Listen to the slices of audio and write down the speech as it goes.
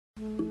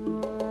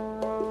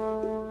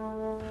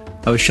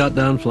I was shot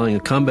down flying a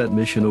combat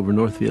mission over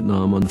North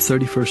Vietnam on the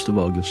 31st of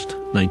August,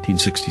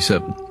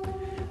 1967.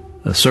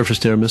 A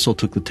surface-to-air missile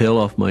took the tail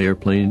off my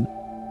airplane.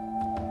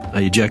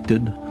 I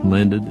ejected and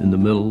landed in the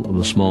middle of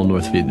a small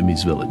North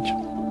Vietnamese village.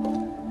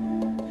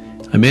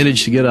 I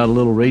managed to get out a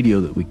little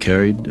radio that we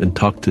carried and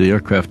talk to the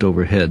aircraft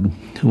overhead.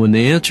 And when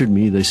they answered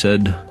me, they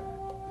said,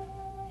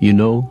 "You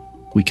know,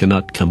 we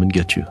cannot come and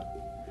get you."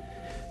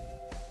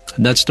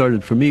 And that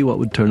started for me what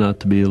would turn out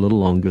to be a little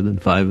longer than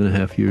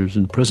 5.5 years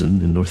in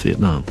prison in North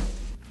Vietnam.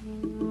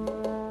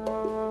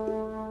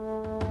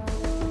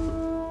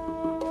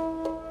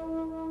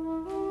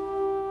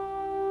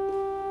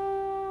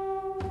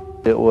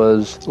 It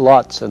was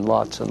lots and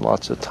lots and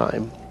lots of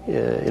time,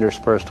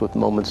 interspersed with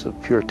moments of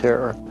pure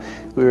terror.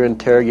 We were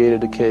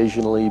interrogated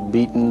occasionally,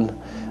 beaten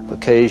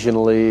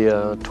occasionally,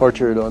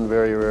 tortured on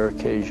very rare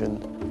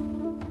occasion.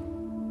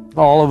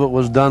 All of it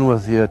was done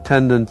with the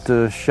attendant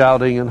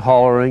shouting and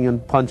hollering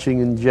and punching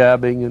and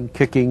jabbing and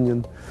kicking,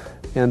 and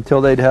until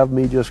they'd have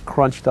me just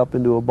crunched up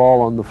into a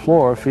ball on the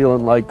floor,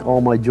 feeling like all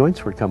my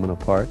joints were coming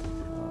apart.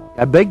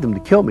 I begged them to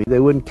kill me.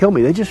 They wouldn't kill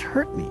me. They just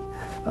hurt me.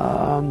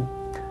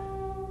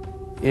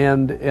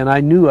 And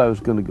I knew I was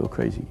going to go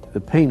crazy.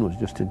 The pain was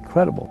just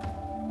incredible.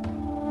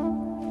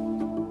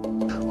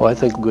 Well, I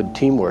think good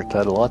teamwork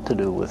had a lot to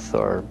do with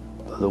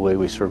the way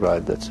we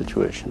survived that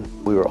situation.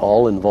 We were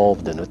all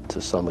involved in it to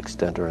some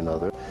extent or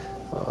another.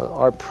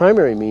 Our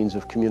primary means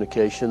of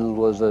communication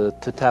was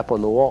to tap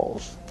on the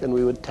walls, and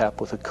we would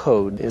tap with a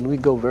code, and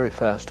we'd go very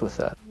fast with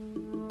that.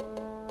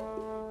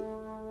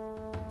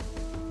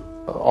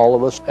 All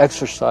of us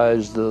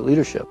exercised the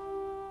leadership.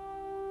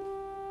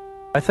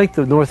 I think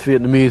the North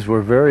Vietnamese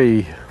were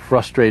very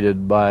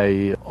frustrated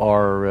by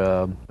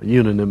our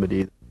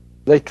unanimity.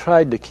 They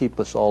tried to keep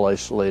us all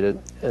isolated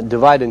and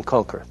divide and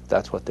conquer.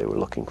 That's what they were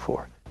looking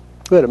for.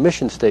 We had a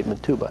mission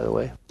statement too, by the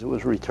way. It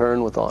was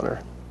return with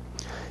honor.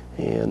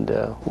 And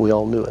we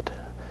all knew it.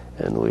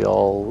 And we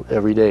all,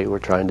 every day, were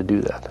trying to do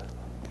that.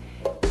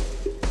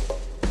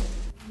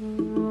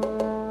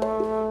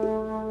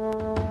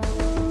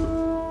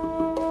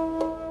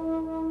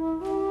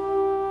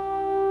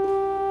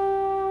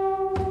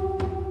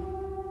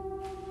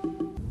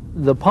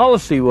 The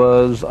policy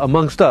was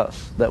amongst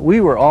us that we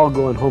were all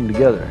going home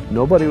together.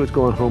 Nobody was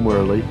going home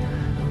early.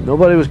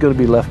 Nobody was going to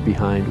be left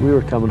behind. We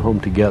were coming home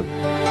together.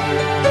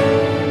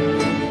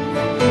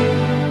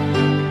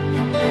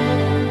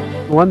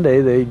 One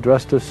day they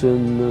dressed us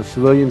in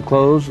civilian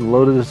clothes and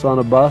loaded us on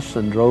a bus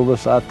and drove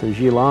us out to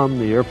Gia Lam,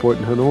 the airport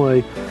in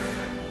Hanoi,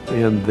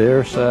 and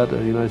there sat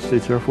a United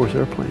States Air Force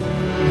airplane.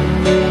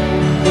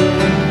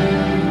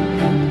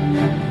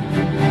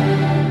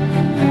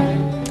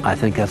 I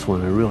think that's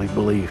when I really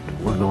believed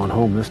we're going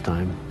home this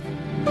time.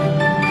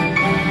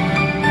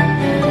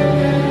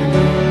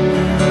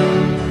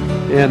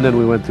 And then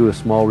we went through a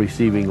small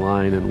receiving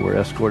line and were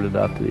escorted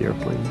out to the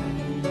airplane.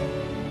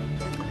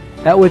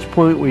 At which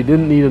point we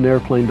didn't need an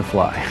airplane to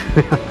fly.